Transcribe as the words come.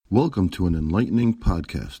Welcome to an enlightening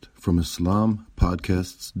podcast from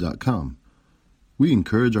islampodcasts.com. We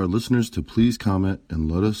encourage our listeners to please comment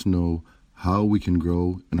and let us know how we can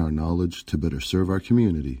grow in our knowledge to better serve our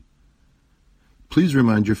community. Please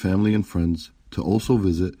remind your family and friends to also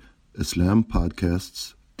visit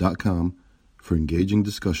islampodcasts.com for engaging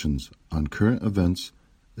discussions on current events,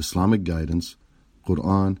 Islamic guidance,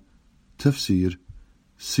 Quran, tafsir,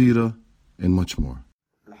 seerah, and much more.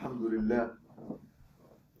 Alhamdulillah.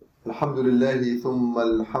 Alhamdulillahi thumma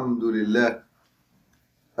alhamdulillah.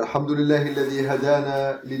 Alhamdulillahi alladhi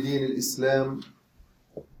hadana lideen al-Islam.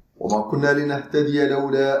 وما كنا لنهتدي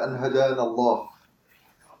لولا أن هدانا الله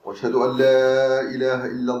وأشهد أن لا إله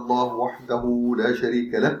إلا الله وحده لا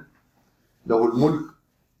شريك له له الملك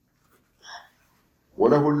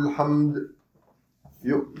وله الحمد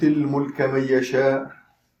يؤتي الملك من يشاء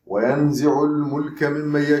وينزع الملك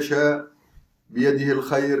ممن يشاء بيده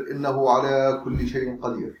الخير إنه على كل شيء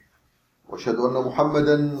قدير وأشهد أن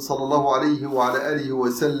محمدا صلى الله عليه وعلى آله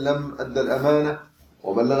وسلم أدى الأمانة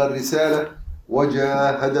وبلغ الرسالة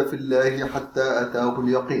وجاهد في الله حتى أتاه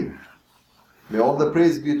اليقين. May all the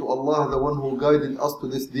praise be to Allah, the one who guided us to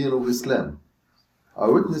this deen of Islam. I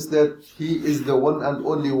witness that He is the one and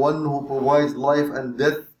only one who provides life and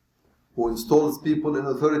death, who installs people in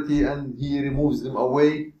authority and He removes them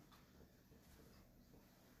away.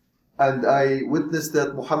 And I witness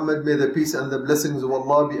that Muhammad, may the peace and the blessings of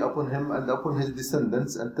Allah be upon him and upon his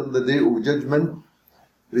descendants until the day of judgment,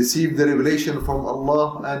 received the revelation from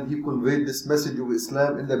Allah, and he conveyed this message of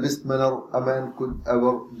Islam in the best manner a man could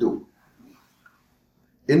ever do.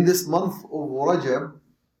 In this month of Rajab,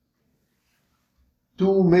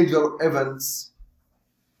 two major events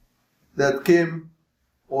that come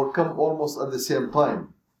almost at the same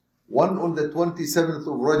time. One on the 27th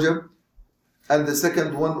of Rajab, and the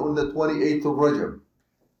second one on the 28th of Rajab.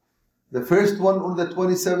 The first one on the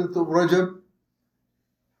 27th of Rajab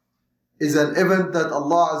is an event that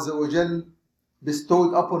Allah Azza wa Jal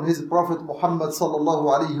bestowed upon His Prophet Muhammad sallallahu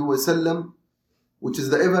alayhi wa sallam, which is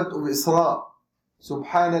the event of Isra.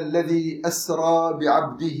 سبحان الذي أسرى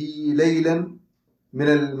بعبده ليلا من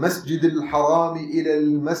المسجد الحرام إلى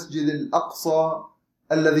المسجد الأقصى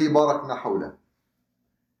الذي باركنا حوله.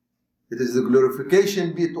 It is the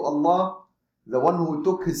glorification be to Allah, the one who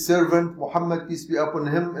took His servant Muhammad, peace be upon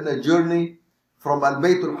him, in a journey from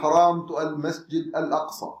Al-Bayt al-Haram to Al-Masjid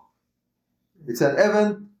al-Aqsa. It's an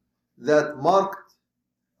event that marked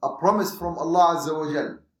a promise from Allah Azza wa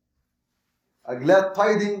Jal, a glad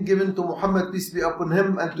tidings given to Muhammad, peace be upon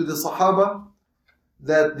him, and to the Sahaba,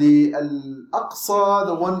 that the Al-Aqsa,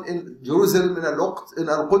 the one in Jerusalem, in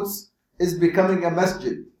Al-Quds, is becoming a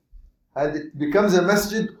masjid. And it becomes a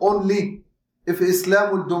masjid only if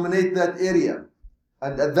Islam will dominate that area.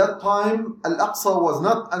 And at that time, Al-Aqsa was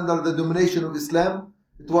not under the domination of Islam.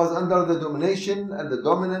 It was under the domination and the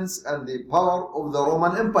dominance and the power of the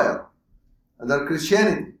Roman Empire, under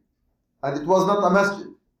Christianity. And it was not a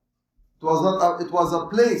masjid. It was a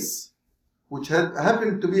place which had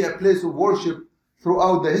happened to be a place of worship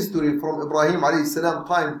throughout the history, from Ibrahim alayhi salam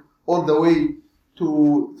time all the way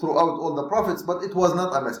to throughout all the prophets, but it was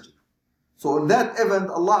not a masjid. So in that event,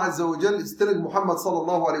 Allah Azza wa Jal is telling Muhammad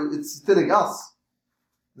sallallahu alayhi wa sallam, it's telling us,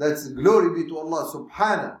 that's glory be to Allah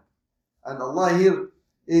subhanahu. And Allah here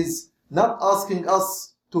is not asking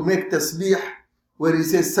us to make tasbih, where He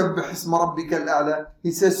says, Sabbih isma rabbika al-a'la.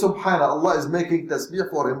 He says, subhana. Allah is making tasbih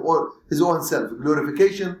for Him, or His own self,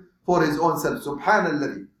 glorification for His own self.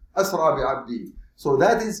 Subhanalladhi asra bi'abdihi. So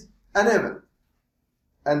that is an event.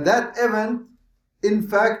 And that event, in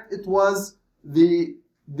fact, it was the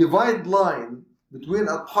divide line between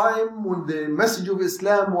a time when the message of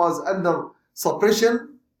Islam was under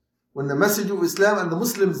suppression, when the message of Islam and the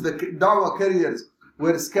Muslims, the da'wah carriers,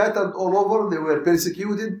 were scattered all over, they were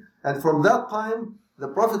persecuted, and from that time the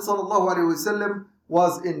Prophet ﷺ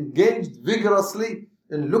was engaged vigorously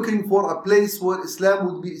in looking for a place where Islam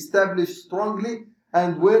would be established strongly,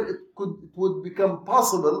 and where it would become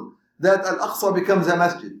possible that Al-Aqsa becomes a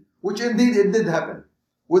masjid, which indeed it did happen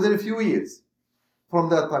within a few years. From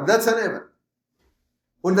that time, that's an event.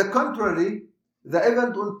 On the contrary, the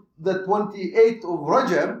event on the 28th of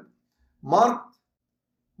Rajab marked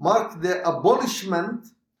the abolishment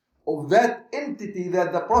of that entity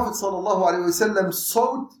that the Prophet ﷺ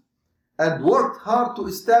sought and worked hard to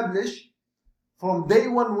establish from day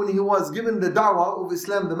one when he was given the da'wah of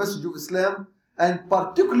Islam, the message of Islam, and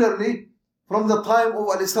particularly from the time of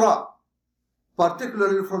Al-Isra.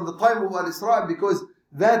 Because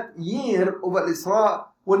that year of Al-Isra,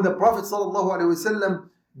 when the Prophet ﷺ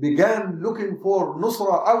began looking for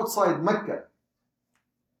Nusra outside Mecca,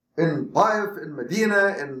 in Taif, in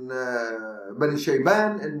Medina, in Bani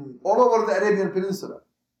Shayban, in all over the Arabian Peninsula.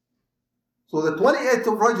 So the 28th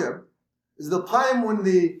of Rajab is the time when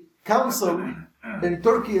the council in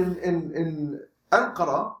Turkey, in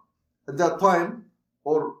Ankara, at that time,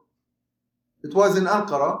 or it was in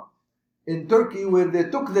Ankara, in Turkey, where they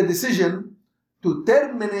took the decision to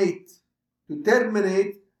terminate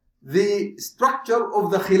the structure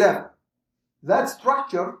of the Khilafah. That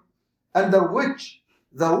structure under which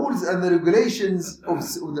the rules and the regulations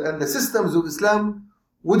and the systems of Islam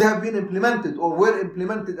would have been implemented or were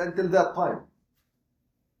implemented until that time.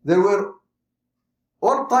 There were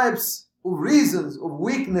all types of reasons of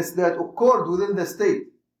weakness that occurred within the state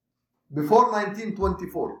before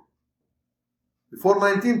 1924. Before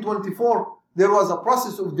 1924, there was a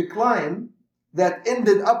process of decline that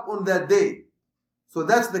ended up on that day. So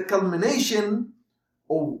that's the culmination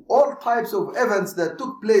of all types of events that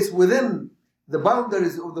took place within the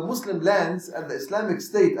boundaries of the Muslim lands and the Islamic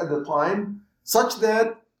State at the time, such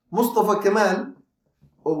that Mustafa Kemal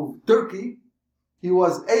of Turkey, he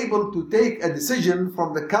was able to take a decision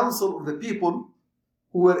from the council of the people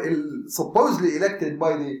who were supposedly elected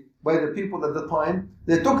by the people at the time.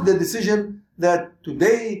 They took the decision that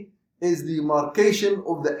today is the markation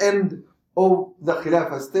of the end of the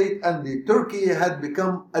Khilafah state, and the Turkey had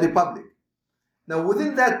become a republic. Now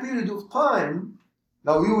within that period of time,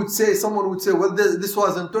 now someone would say, well, this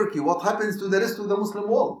was in Turkey. What happens to the rest of the Muslim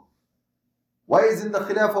world? Why isn't the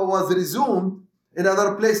Khilafah was resumed in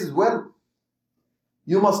other places? Well,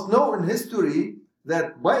 you must know in history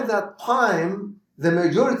that by that time, the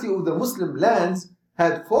majority of the Muslim lands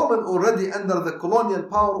had fallen already under the colonial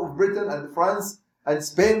power of Britain and France and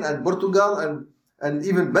Spain and Portugal and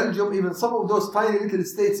even Belgium, even some of those tiny little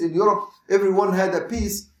states in Europe. Everyone had a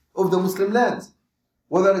piece of the Muslim lands.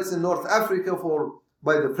 Whether it's in North Africa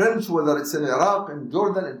by the French, whether it's in Iraq, in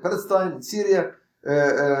Jordan, in Palestine, in Syria,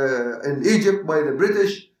 in Egypt by the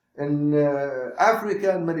British, in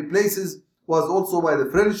Africa and many places was also by the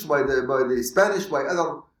French, by the Spanish, by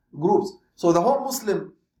other groups. So the whole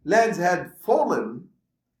Muslim lands had fallen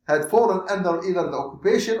under either the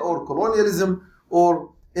occupation or colonialism,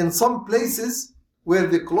 or in some places where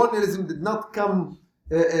the colonialism did not come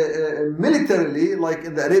militarily, like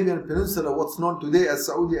in the Arabian Peninsula, what's known today as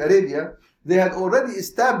Saudi Arabia. They had already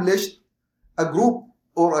established a group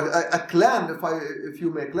or a clan, if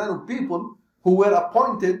you may, clan of people who were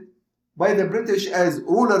appointed by the British as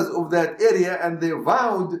rulers of that area, and they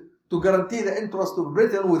vowed to guarantee the interest of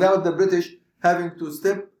Britain without the British having to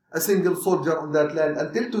step a single soldier on that land.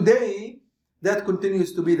 Until today, that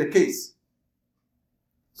continues to be the case.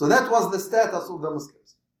 So that was the status of the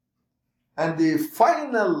Muslims. And the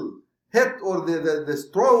final hit, or the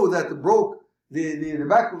straw that broke the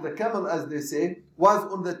back of the camel, as they say, was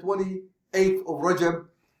on the 28th of Rajab,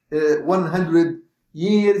 100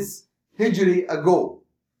 years Hijri ago,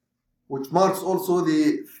 which marks also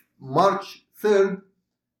the March 3rd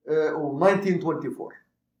of 1924.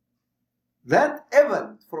 That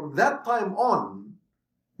event, from that time on,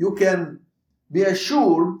 you can be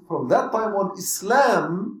assured, from that time on,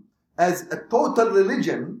 Islam as a total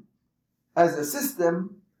religion, as a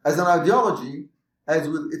system, as an ideology, as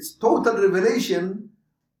with its total revelation,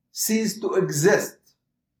 ceased to exist.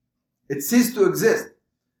 It ceased to exist.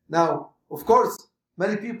 Now, of course,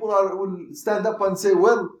 many people will stand up and say,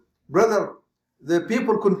 well, brother, the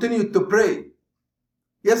people continued to pray.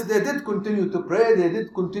 Yes, they did continue to pray. They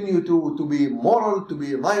did continue to be moral, to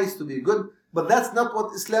be nice, to be good. But that's not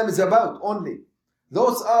what Islam is about only.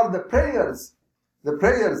 Those are the prayers,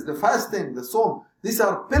 the fasting, the psalm. These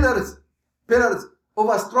are pillars of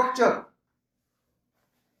a structure.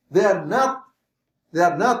 They are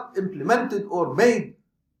not implemented or made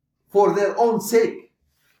for their own sake.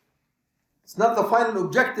 It's not the final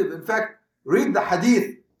objective. In fact, read the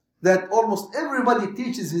hadith that almost everybody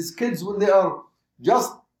teaches his kids when they are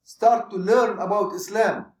just start to learn about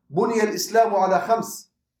Islam. بُنِيَ الْإِسْلَامُ عَلَى خَمْسٍ,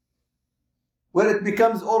 where it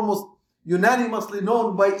becomes almost unanimously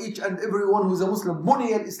known by each and everyone who is a Muslim.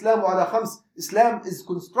 بُنِيَ الْإِسْلَامُ عَلى خَمْسٍ. Islam is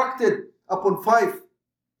constructed upon 5.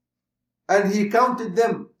 And he counted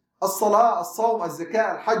them: الصلاة, الصوم,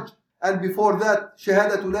 الزكاة, الحج. And before that,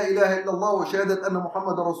 شهادة لا إله إلا الله وشهادة أن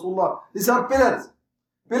محمد رسول الله. These are pillars.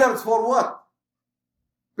 Pillars for what?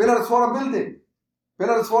 Pillars for a building.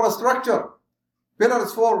 Pillars for a structure.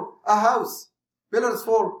 Pillars for a house. Pillars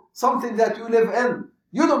for something that you live in.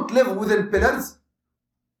 You don't live within pillars.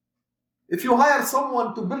 If you hire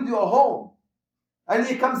someone to build you a home, and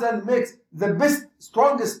he comes and makes the best,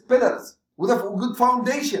 strongest pillars with a good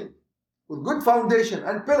foundation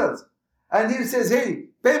and pillars, and he says, hey,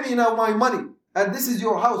 pay me now my money, and this is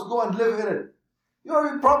your house, go and live in it. you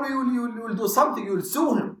will do something. You will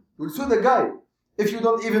sue him. You will sue the guy if you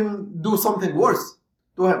don't even do something worse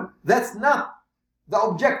to him. That's not the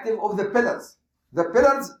objective of the pillars. The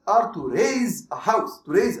pillars are to raise a house,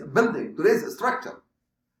 to raise a building, to raise a structure.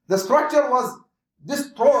 The structure was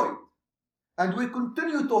destroyed, and we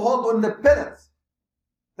continue to hold on the pillars.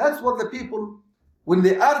 That's what the people, when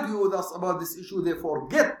they argue with us about this issue, they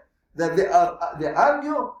forget that they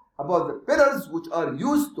argue about the pillars which are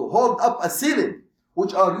used to hold up a ceiling,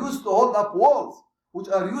 which are used to hold up walls, which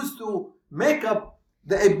are used to make up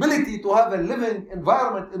the ability to have a living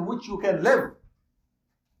environment in which you can live.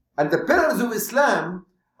 And the pillars of Islam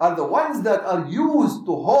are the ones that are used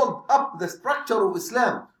to hold up the structure of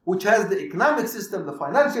Islam, which has the economic system, the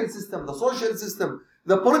financial system, the social system,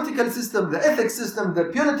 the political system, the ethics system, the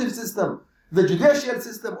punitive system, the judicial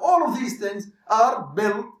system. All of these things are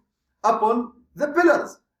built upon the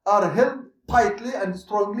pillars, are held tightly and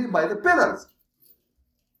strongly by the pillars.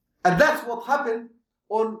 And that's what happened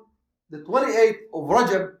on the 28th of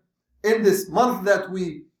Rajab, in this month that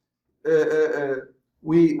we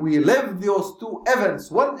lived those two events.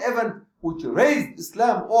 One event which raised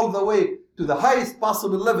Islam all the way to the highest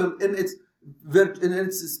possible level in its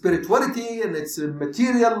spirituality, in its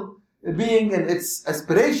material being, and its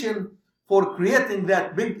aspiration for creating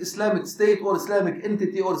that big Islamic state or Islamic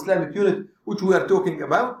entity or Islamic unit which we are talking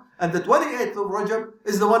about. And the 28th of Rajab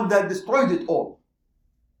is the one that destroyed it all.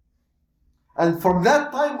 And from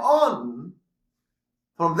that time on,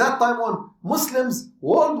 Muslims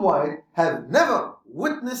worldwide have never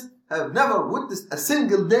witnessed a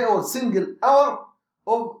single day or single hour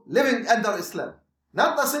of living under Islam.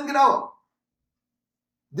 Not a single hour.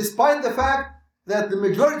 Despite the fact that the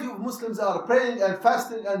majority of Muslims are praying and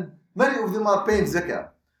fasting, and many of them are paying zakah.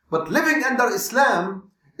 But living under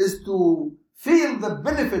Islam is to feel the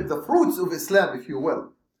benefit, the fruits of Islam, if you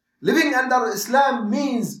will. Living under Islam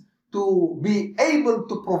means to be able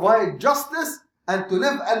to provide justice and to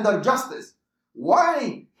live under justice.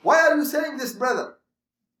 Why? Why are you saying this, brother?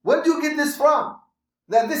 Where do you get this from?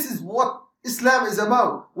 That this is what Islam is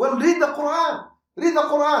about. Well, read the Quran. Read the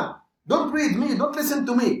Quran. Don't read me. Don't listen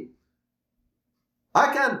to me.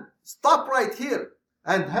 I can stop right here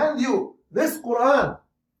and hand you this Quran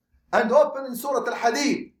and open in Surah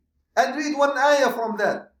Al-Hadid and read one ayah from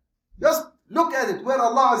that. Just look at it, where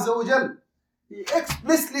Allah Azza wa Jal, He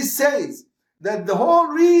explicitly says that the whole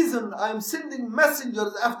reason I'm sending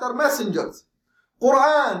messengers after messengers,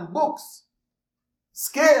 Quran, books,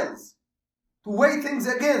 scales, to weigh things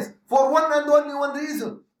against, for one and only one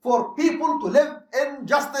reason: for people to live in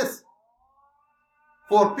justice.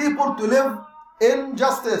 For people to live in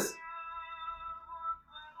justice.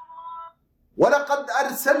 وَلَقَدْ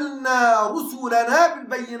أَرْسَلْنَا رُسُلَنَا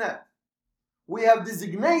بِالْبَيِّنَاتِ. We have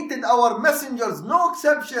designated our messengers, no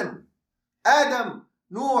exception. Adam,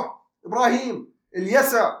 Nuh, Ibrahim,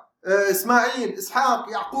 Ilyasa, Ismail, Ishaq,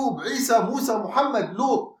 Yaqub, Isa, Musa, Muhammad,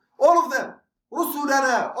 Lut, all of them.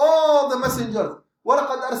 رُسُلَنَا, all the messengers.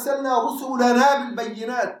 وَلَقَدْ أَرْسَلْنَا رُسُلَنَا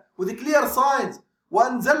بِالْبَيِّنَاتِ, with clear signs.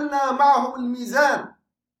 وَأَنزَلْنَا مَعَهُمُ الْمِيزَانِ.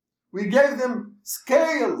 We gave them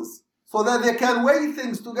scales so that they can weigh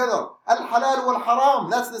things together. Al-halal wal-haram,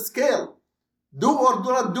 that's the scale. Do or do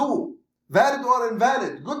not do. Valid or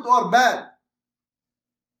invalid. Good or bad.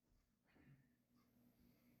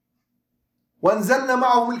 وَأَنزَلْنَا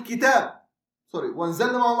مَعَهُمُ الْكِتَابِ.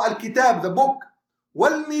 وَأَنزَلْنَا مَعَهُمُ الْكِتَابِ, the book.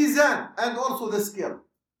 وَالْمِيزَانِ, and also the scale.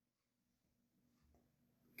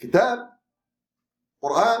 Kitab,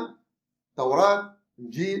 Quran, Tawrat,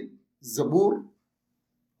 Injil, Zabur,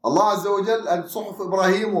 Allah Azza wa Jal, and Suhuf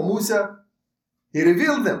Ibrahim wa Musa, He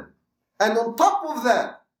revealed them. And on top of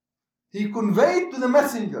that, He conveyed to the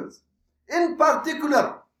messengers, in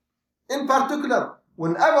particular,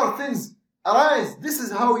 whenever things arise, this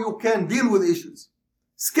is how you can deal with issues.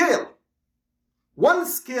 Scale. One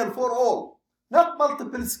scale for all, not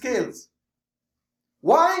multiple scales.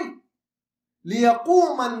 Why?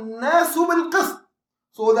 لِيَقُومَ النَّاسُ بِالْقِسْطِ,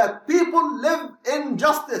 so that people live in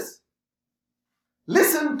justice.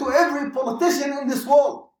 Listen to every politician in this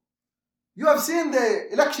world. You have seen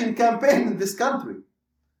the election campaign in this country.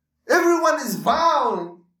 Everyone is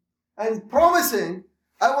vowing and promising,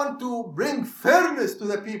 I want to bring fairness to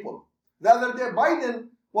the people. The other day, Biden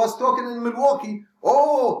was talking in Milwaukee.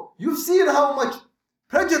 Oh, you've seen how much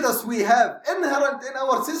prejudice we have inherent in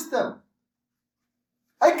our system.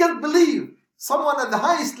 I can't believe someone at the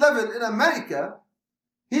highest level in America,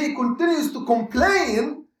 he continues to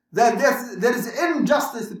complain that there is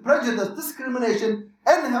injustice, prejudice, discrimination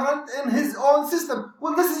inherent in his own system.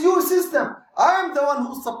 Well, this is your system. I am the one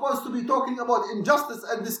who's supposed to be talking about injustice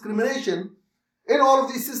and discrimination in all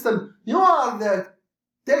of these systems. You are the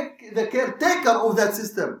the caretaker of that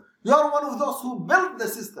system. You are one of those who built the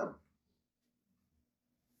system.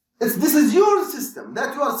 This is your system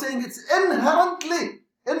that you are saying it's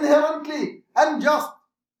inherently unjust.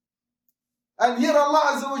 And here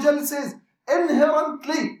Allah Azza wa Jalla says,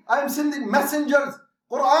 inherently, I am sending messengers,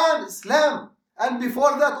 Quran, Islam, and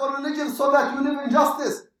before that all religions, so that you live in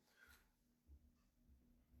justice.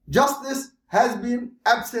 Justice has been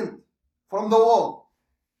absent from the world.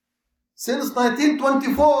 Since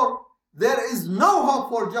 1924, there is no hope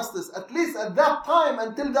for justice, at least at that time.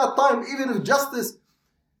 Until that time, even if justice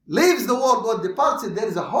leaves the world or departs it, there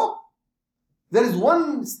is a hope. There is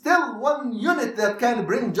still one unit that can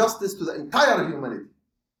bring justice to the entire humanity.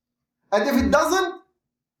 And if it doesn't,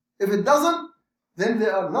 then they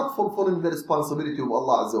are not fulfilling the responsibility of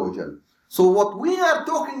Allah Azza wa Jal. So what we are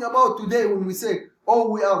talking about today when we say,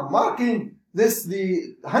 we are marking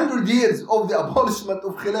the 100 years of the abolishment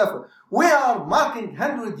of Khilafah. We are marking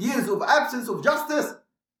 100 years of absence of justice.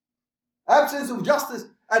 Absence of justice.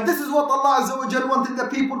 And this is what Allah Azza wa Jal wanted the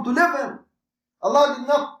people to live in. Allah did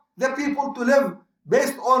not the people to live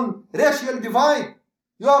based on racial divide.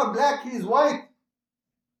 You are black, he is white.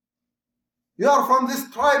 You are from this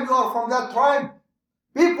tribe, you are from that tribe.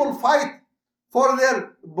 People fight for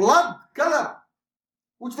their blood color,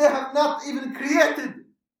 which they have not even created.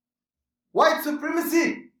 White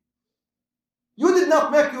supremacy. You did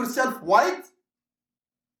not make yourself white.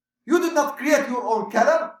 You did not create your own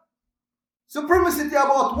color. Supremacy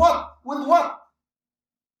about what? With what?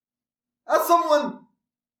 As someone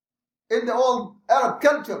in the old Arab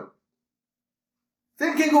culture,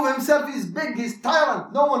 thinking of himself, he's big, he's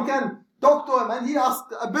tyrant, no one can talk to him, and he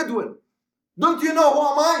asked a Bedouin, don't you know who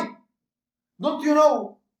am I? Don't you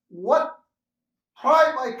know what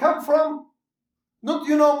tribe I come from? Don't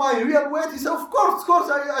you know my real weight? He said, of course,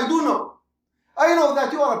 I do know. I know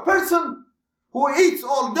that you are a person who eats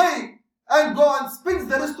all day and go and spends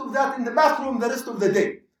the rest of that in the bathroom the rest of the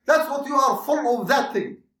day. That's what you are, full of that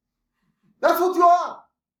thing. That's what you are.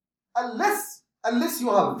 Unless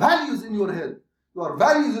you have values in your head, you have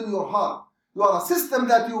values in your heart, you are a system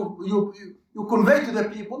that you convey to the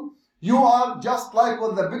people, you are just like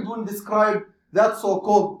what the Bedouin described, that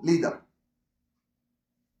so-called leader.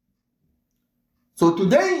 So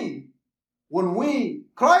today, when we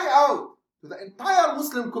cry out to the entire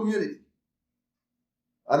Muslim community,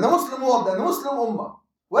 and the Muslim world, and the Muslim Ummah,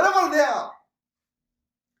 wherever they are,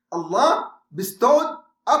 Allah bestowed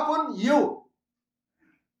upon you,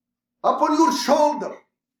 upon your shoulder,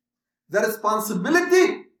 the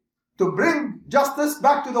responsibility to bring justice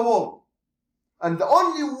back to the world. And the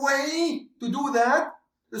only way to do that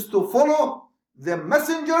is to follow the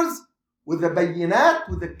messengers with the bayinat,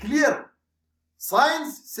 with the clear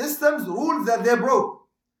signs, systems, rules that they brought.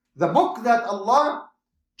 The book that Allah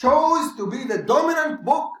chose to be the dominant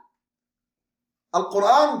book,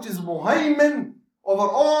 Al-Quran, which is muhaymin over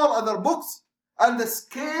all other books, and the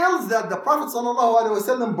scales that the Prophet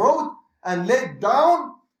ﷺ brought and laid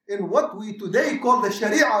down in what we today call the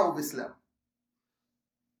Sharia of Islam.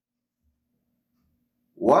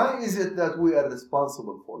 Why is it that we are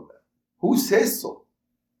responsible for that? Who says so?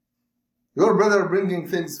 Your brother bringing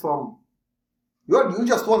things from... You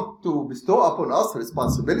just want to bestow upon us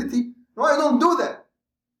responsibility? No, I don't do that.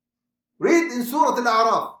 Read in Surah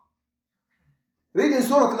Al-A'raf. Read in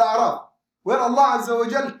Surah Al-A'raf, where Allah Azza wa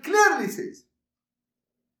Jal clearly says,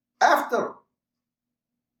 after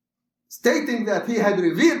stating that He had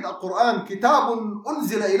revealed the Quran, Kitabun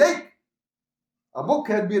unzila ilayk, a book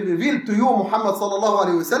had been revealed to you, Muhammad sallallahu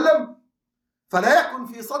alayhi wa sallam, فَلَا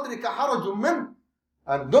يَكُنْ فِي صَدْرِكَ حَرَجٌ مِّنْهُ,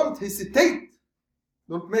 and don't hesitate,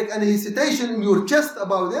 don't make any hesitation in your chest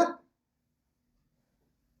about it.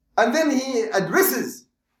 And then He addresses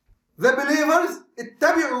the believers,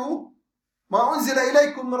 اتَّبِعُوا مَا أُنزِلَ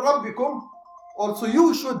إِلَيْكُم مِّن رَبِّكُمْ, also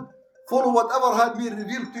you should follow whatever had been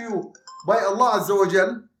revealed to you by Allah Azza wa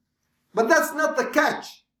Jal. But that's not the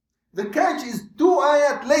catch. The catch is 2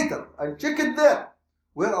 ayat later, and check it there,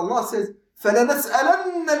 where Allah says,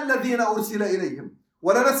 فَلَنَسْأَلَنَّ الَّذِينَ أُرْسِلَ إِلَيْهِمْ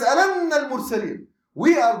وَلَنَسْأَلَنَّ الْمُرْسَلِينَ.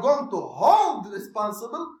 We are going to hold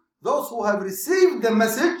responsible those who have received the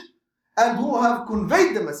message and who have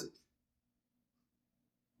conveyed the message.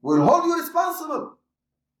 We'll hold you responsible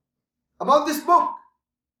about this book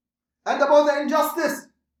and about the injustice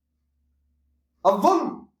of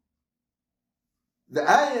dhulm. The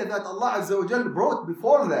ayah that Allah Azza wa Jal brought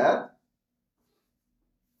before that,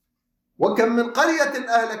 وَكَمْ مِنْ قَرْيَةٍ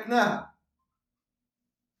أَهْلَكْنَاهَا.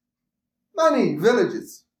 Many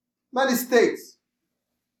villages, many states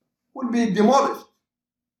will be demolished.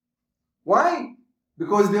 Why?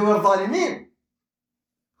 Because they were ظالمين.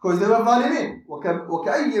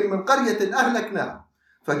 وَكَأَيٍّ مِنْ قَرْيَةٍ أَهْلَكْنَاهَا.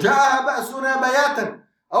 فجاءها بأسنا بياتا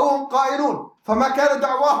أو هم قائلون فما كان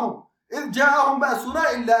دعواهم إذ جاءهم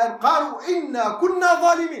بأسنا إلا أن قالوا إنا كنا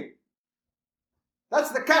ظالمين.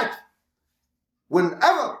 That's the catch.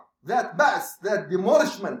 Whenever that ba's, that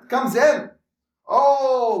demolishment comes in,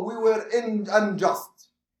 oh, we were unjust.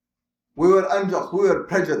 We were unjust. We were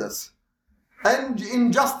prejudiced. And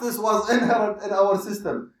injustice was inherent in our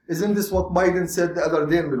system. Isn't this what Biden said the other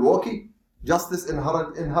day in Milwaukee? Justice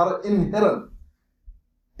inherent in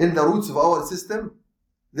the roots of our system.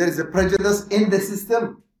 There is a prejudice in the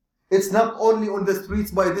system. It's not only on the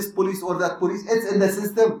streets by this police or that police. It's in the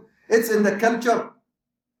system. It's in the culture.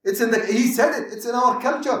 He said it. It's in our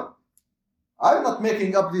culture. I'm not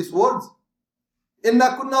making up these words.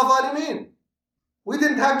 Inna kunna zalimin. We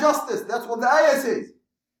didn't have justice. That's what the ayah says.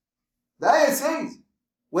 The ayah says,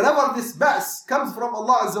 whenever this ba's comes from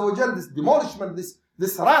Allah Azza wa Jal, this demolishment, this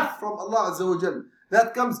wrath from Allah Azza wa Jal,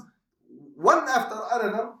 that comes one after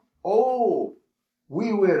another, oh,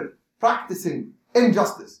 we were practicing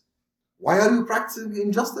injustice. Why are you practicing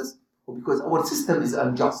injustice? Well, because our system is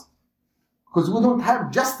unjust. Because we don't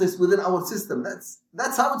have justice within our system.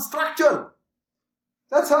 That's how it's structured.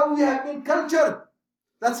 That's how we have been cultured.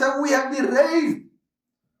 That's how we have been raised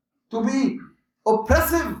to be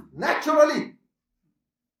oppressive naturally.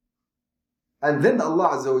 And then Allah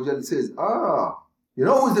Azza wa Jalla says, you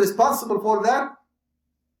know who's responsible for that?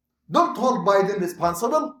 Don't hold Biden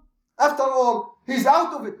responsible. After all, he's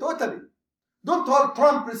out of it totally. Don't hold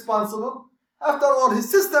Trump responsible. After all,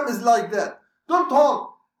 his system is like that. Don't hold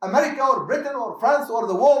America or Britain or France or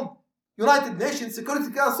the world, United Nations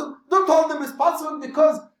Security Council, don't hold them responsible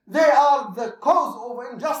because they are the cause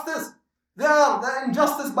of injustice. They are the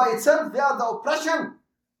injustice by itself. They are the oppression.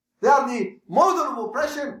 They are the model of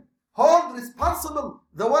oppression. Hold responsible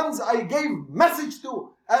the ones I gave message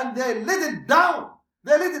to, and they let it down.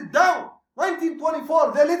 They let it down.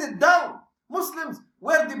 1924, they let it down. Muslims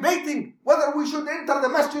were debating whether we should enter the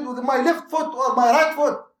masjid with my left foot or my right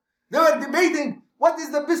foot. They were debating what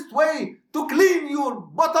is the best way to clean your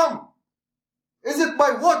bottom. Is it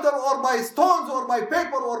by water or by stones or by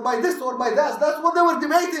paper or by this or by that? That's what they were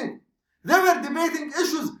debating. They were debating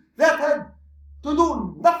issues that had to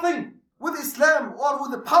do nothing with Islam or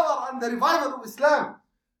with the power and the revival of Islam.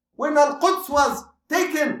 When Al-Quds was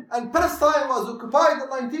taken and Palestine was occupied in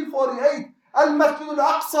 1948, Al-Masjid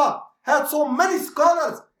al-Aqsa had so many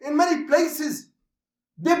scholars in many places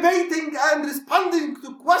debating and responding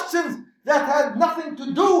to questions that had nothing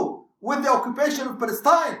to do with the occupation of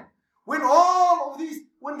Palestine. When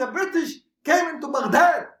the British came into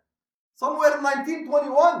Baghdad somewhere in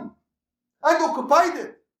 1921 and occupied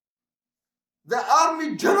it, the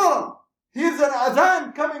army general hears an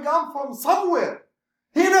adhan coming up from somewhere.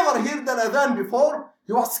 He never heard an adhan before.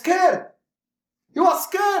 He was scared.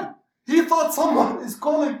 He thought someone is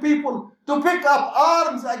calling people to pick up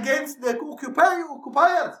arms against the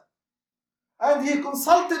occupiers. And he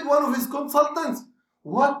consulted one of his consultants.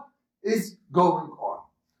 What is going on?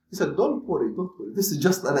 He said, don't worry. This is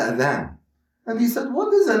just an adhan. And he said,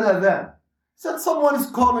 what is an adhan? He said, someone is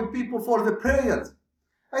calling people for the prayers.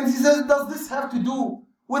 And he said, does this have to do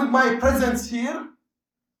with my presence here?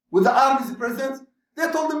 With the army's presence?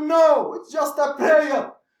 They told him, no, it's just a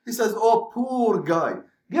prayer. He says, oh, poor guy.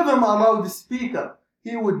 Give him a loudspeaker.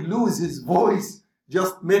 He would lose his voice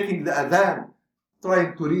just making the adhan,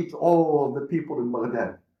 trying to reach all the people in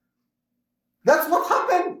Baghdad. That's what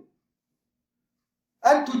happened.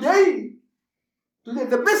 And today,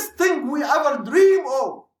 the best thing we ever dream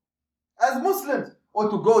of as Muslims or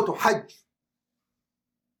to go to Hajj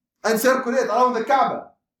and circulate around the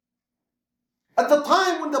Kaaba. At the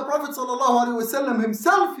time when the Prophet ﷺ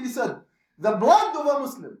himself, he said, the blood of a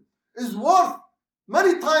Muslim is worth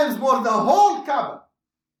many times more than the whole Kaaba.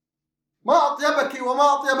 ما أطيبك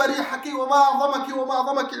وما أطيب ريحك وما أعظمك وما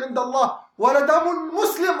أعظمك عند الله ولدم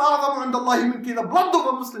المسلم أعظم عند الله منك. The blood of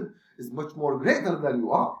a Muslim is much more greater than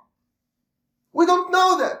you are. We don't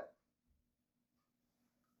know that.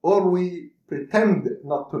 Or we pretend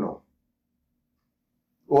not to know.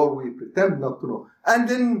 And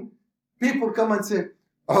then people come and say,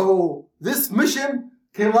 oh, this mission,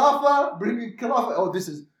 Khilafah, bringing Khilafah, oh, this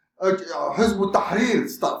is Hizb Tahrir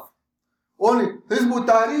stuff. Only Hizb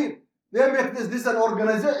Tahrir. They make this an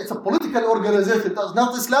organization. It's a political organization. It's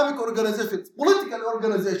not Islamic organization. It's political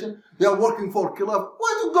organization. They are working for Khilafah.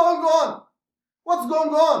 What is going on? What's going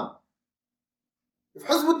on? If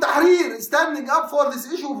Hizb Tahrir is standing up for this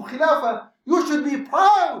issue of Khilafah, you should be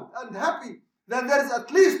proud and happy that there is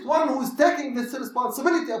at least one who is taking this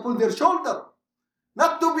responsibility upon their shoulder.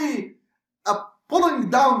 Not to be a pulling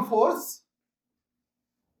down force.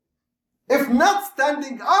 If not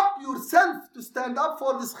standing up yourself to stand up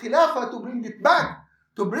for this Khilafah, to bring it back,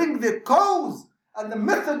 to bring the cause and the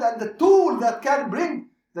method and the tool that can bring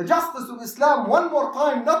the justice of Islam one more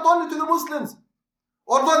time, not only to the Muslims,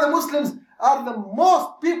 although the Muslims are the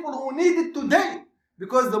most people who need it today,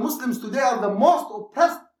 because the Muslims today are the most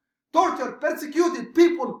oppressed, tortured, persecuted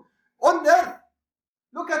people on earth.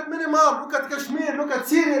 Look at Myanmar, look at Kashmir, look at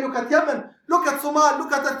Syria, look at Yemen, look at Somalia,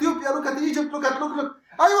 look at Ethiopia, look at Egypt, look.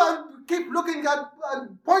 I keep looking at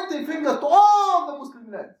and pointing fingers to all the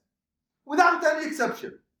Muslim lands, without any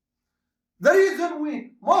exception. The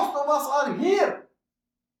reason most of us are here,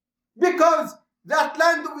 because that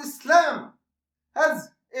land of Islam has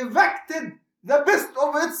evicted the best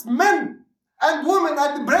of its men and women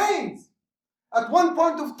and brains at one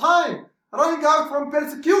point of time, running out from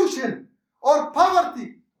persecution or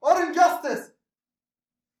poverty or injustice.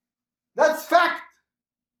 That's fact.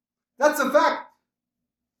 That's a fact.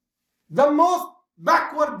 The most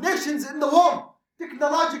backward nations in the world,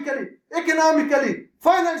 technologically, economically,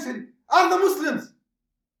 financially, are the Muslims.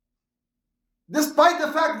 Despite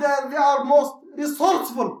the fact that they are most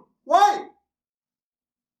resourceful. Why?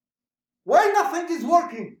 Why nothing is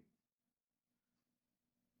working?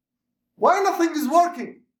 Why nothing is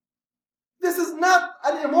working? This is not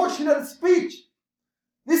an emotional speech.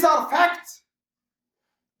 These are facts.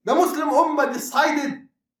 The Muslim Ummah decided,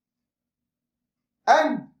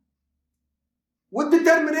 and with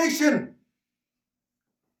determination,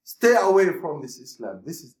 stay away from this Islam.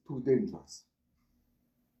 This is too dangerous.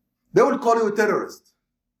 They will call you a terrorist.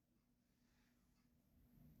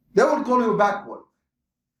 They will call you backward.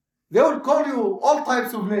 They will call you all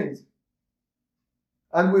types of names.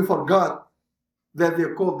 And we forgot that they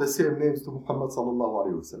called the same names to Muhammad sallallahu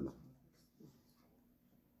alayhi wa sallam.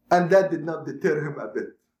 And that did not deter him a bit.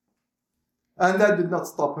 And that did not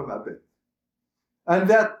stop him a bit. And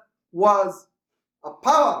that was a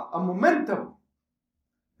power, a momentum.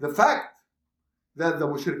 The fact that the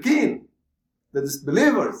mushrikeen, the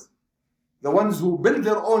disbelievers, the ones who build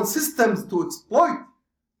their own systems to exploit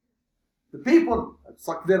the people,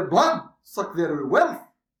 suck their blood, suck their wealth.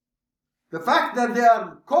 The fact that they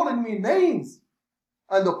are calling me names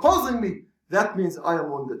and opposing me, that means I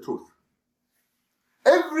am on the truth.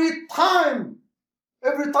 Every time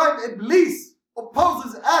Iblis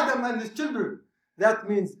opposes Adam and his children, that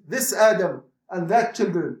means this Adam and that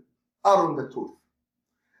children are on the truth.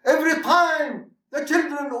 Every time the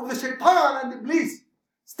children of the Shaitan and Iblis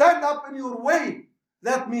stand up in your way,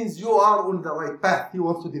 that means you are on the right path. He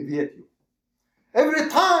wants to deviate you. Every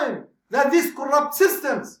time that these corrupt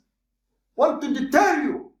systems want to deter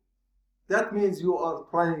you, that means you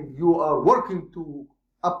are working to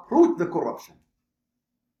uproot the corruption.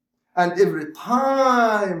 And every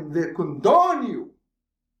time they condone you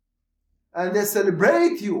and they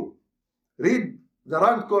celebrate you, read the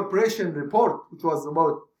Rand Corporation report, which was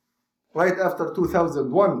about right after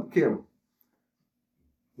 2001 came.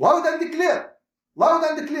 Loud and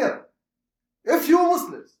clear, if you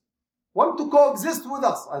Muslims want to coexist with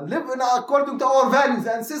us and live according to our values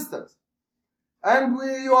and systems, and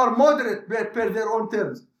you are moderate per their own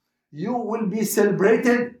terms, you will be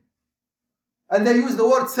celebrated. And they use the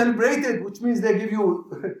word celebrated, which means they give you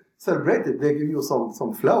celebrated. They give you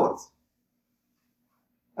some flowers.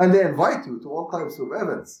 And they invite you to all types of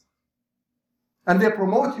events. And they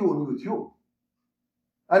promote you on YouTube.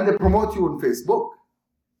 And they promote you on Facebook.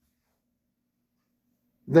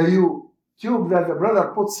 The YouTube that the brother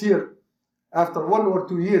puts here, after 1 or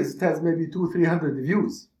 2 years, it has maybe 200-300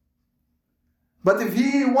 views. But if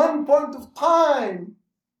he, one point of time,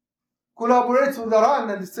 collaborates with Iran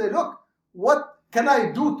and say, look, what can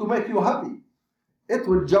I do to make you happy? It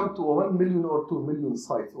will jump to 1 million or 2 million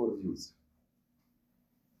sites or views.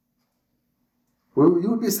 You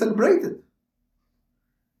will be celebrated.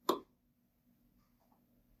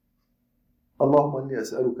 اللهم إني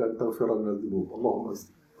أسألك أن تغفر لنا الذنوب. اللهم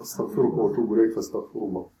أستغفرك وأتوب إليك فاستغفر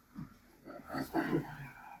الله.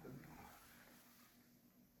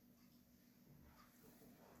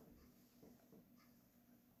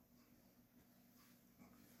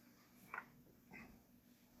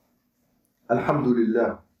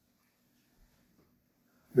 Alhamdulillah.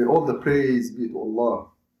 May all the praise be to Allah.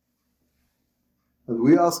 And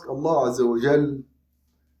we ask Allah Azza wa Jal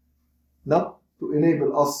not to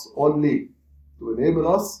enable us only, to enable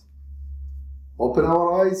us, open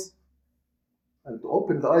our eyes, and to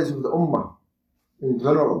open the eyes of the Ummah in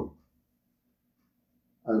general,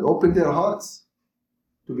 and open their hearts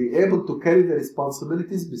to be able to carry the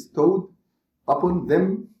responsibilities bestowed upon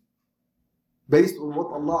them based on what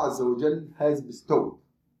Allah Azza wa Jal has bestowed.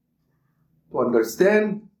 To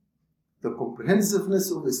understand the comprehensiveness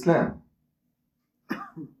of Islam,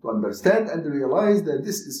 to understand and realize that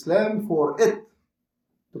this Islam, for it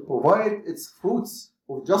to provide its fruits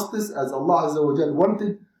of justice as Allah Azza wa Jal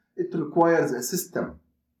wanted, it requires a system.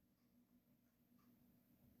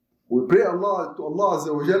 We pray to Allah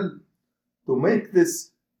Azza wa Jal to make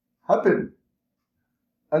this happen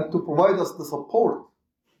and to provide us the support.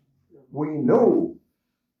 We know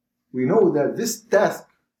that this task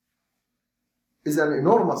is an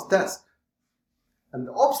enormous task, and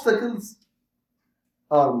the obstacles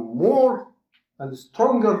are more and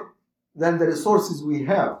stronger than the resources we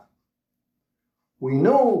have. We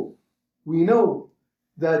know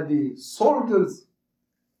that the soldiers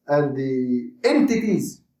and the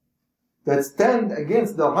entities that stand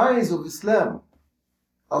against the rise of Islam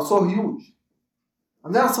are so huge,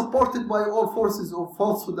 and they are supported by all forces of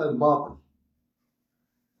falsehood and batil.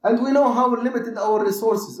 And we know how limited our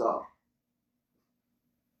resources are.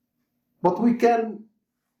 But we can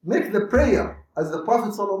make the prayer as the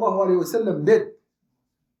Prophet ﷺ did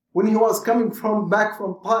when he was coming back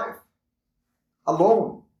from Taif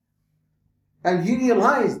alone. And he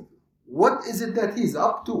realized what is it that he's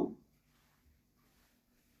up to.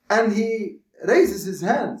 And he raises his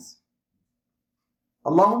hands.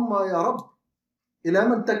 Allahumma ya Rabb, ila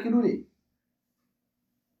man takiluni.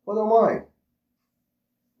 What am I?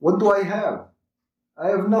 What do I have? I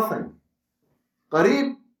have nothing.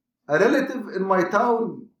 Qareeb, a relative in my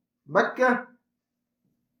town, Mecca,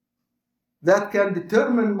 that can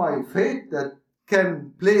determine my fate, that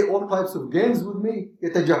can play all types of games with me,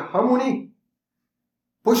 يتجهمني,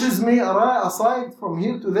 pushes me aside from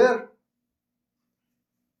here to there,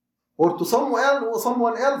 or to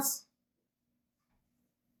someone else,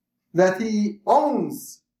 that he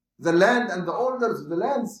owns the land and the owners of the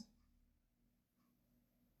lands.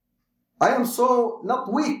 I am so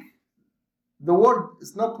not weak. The word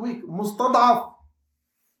is not weak. Mustad'af.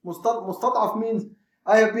 Mustad'af means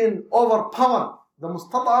I have been overpowered. The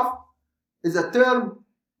mustad'af is a term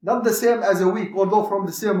not the same as a weak, although from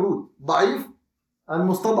the same root. Da'if and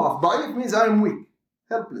mustad'af. Da'if means I am weak,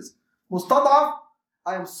 helpless. Mustad'af,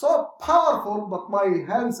 I am so powerful, but my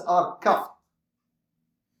hands are cuffed,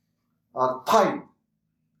 are tied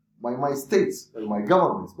by my states, by my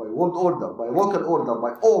governments, by world order, by local order,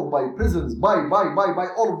 by prisons, by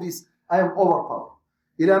all of this. I am overpowered.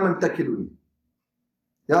 إلى من تكلني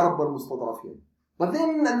يا رب المستضعفين. But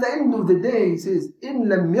then at the end of the day he says, إن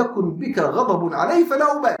لم يكن بك غضب علي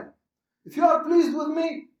فلا أبالي. If you are pleased with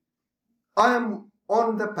me, I am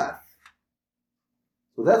on the path.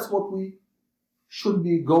 So that's what we should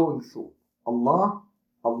be going through. Allah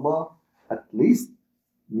at least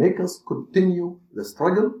make us continue the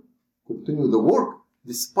struggle, continue the work,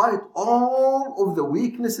 despite all of the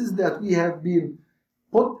weaknesses that we have been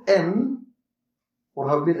put in or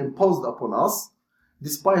have been imposed upon us,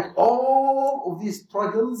 despite all of these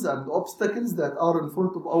struggles and obstacles that are in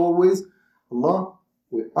front of our ways. Allah,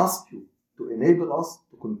 we ask you to enable us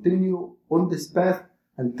to continue on this path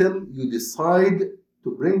until you decide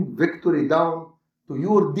to bring victory down to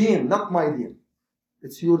your deen, not my deen.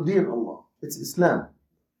 It's your deen, Allah. It's Islam.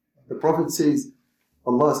 The Prophet says,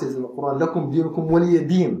 Allah says in the Quran, لَكُمْ دِينُكُمْ وَلِيَ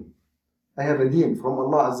دِينٌ. I have a deen from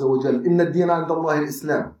Allah Azza wa Jal. Inna ad-deena 'inda Allah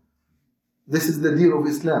al-Islam. This is the deen of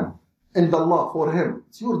Islam. Inda Allah, for him.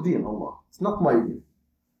 It's your deen, Allah. It's not my deen.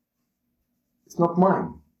 It's not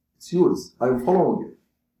mine. It's yours. I am following it.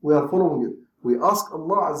 We are following it. We ask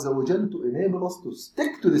Allah Azza wa Jal to enable us to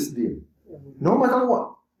stick to this deen, no matter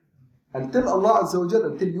what. Until Allah Azza wa Jal,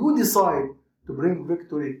 until you decide to bring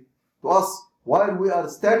victory to us while we are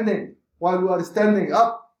standing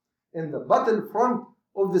up in the battlefront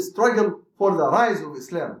of the struggle for the rise of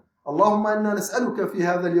Islam. Allahumma inna nas'aluka fi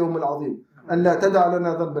hadha al-yawm al-'azim an la tad'a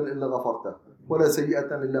lana dhanban illa ghafarta wa la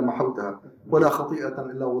sayyi'atan illa mahawtaha wa la khati'atan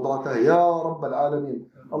illa wada'taha ya rabb al-'alamin.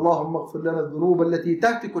 Allahumma ighfir lana adh-dhunub allati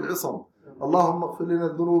tahtiku al-'isam. Allahumma ighfir lana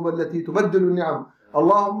adh-dhunub allati tubaddilu an-ni'am.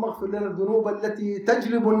 Allahumma ighfir lana adh-dhunub allati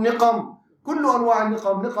tajlibu an-niqam. كل أنواع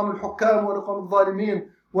النقم، نقم الحكام ونقم الظالمين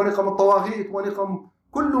ونقم الطواغيت ونقم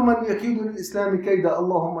كل من يكيد للإسلام كيدا.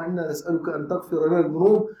 اللهم إنا نسألك أن تغفر لنا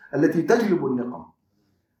الذنوب التي تجلب النقم.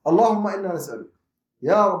 اللهم إنا نسألك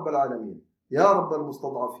يا رب العالمين، يا رب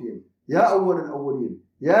المستضعفين، يا أول الأولين،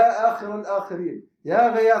 يا آخر الآخرين، يا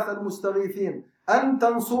غياث المستغيثين، أن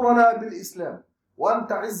تنصرنا بالإسلام وأن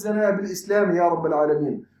تعزنا بالإسلام يا رب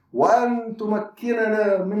العالمين، وأن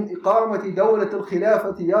تمكننا من إقامة دولة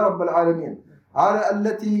الخلافة يا رب العالمين على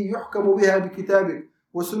التي يحكم بها بكتابك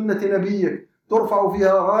وسنة نبيك، ترفع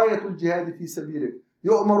فيها راية الجهاد في سبيلك،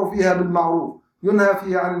 يؤمر فيها بالمعروف، ينهى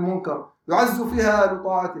فيها عن المنكر، يعز فيها أهل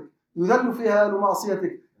طاعتك، يذل فيها أهل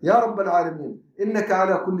معصيتك يا رب العالمين. إنك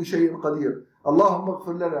على كل شيء قدير. اللهم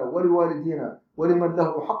اغفر لنا ولوالدينا ولمن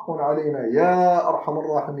له حق علينا يا أرحم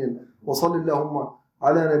الراحمين. وصل اللهم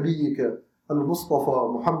على نبيك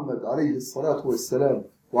المصطفى محمد عليه الصلاة والسلام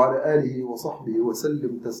وعلى آله وصحبه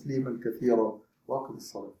وسلم تسليما كثيرا. وأقم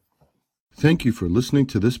الصلاة. Thank you for listening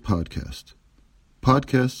to this podcast.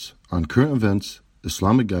 Podcasts on current events,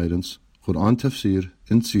 Islamic guidance, Quran tafsir,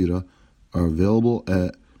 and seerah are available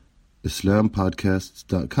at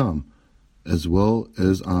islampodcasts.com as well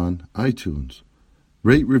as on iTunes.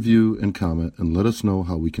 Rate, review, and comment, and let us know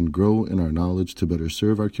how we can grow in our knowledge to better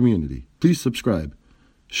serve our community. Please subscribe,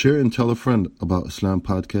 share, and tell a friend about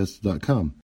islampodcasts.com.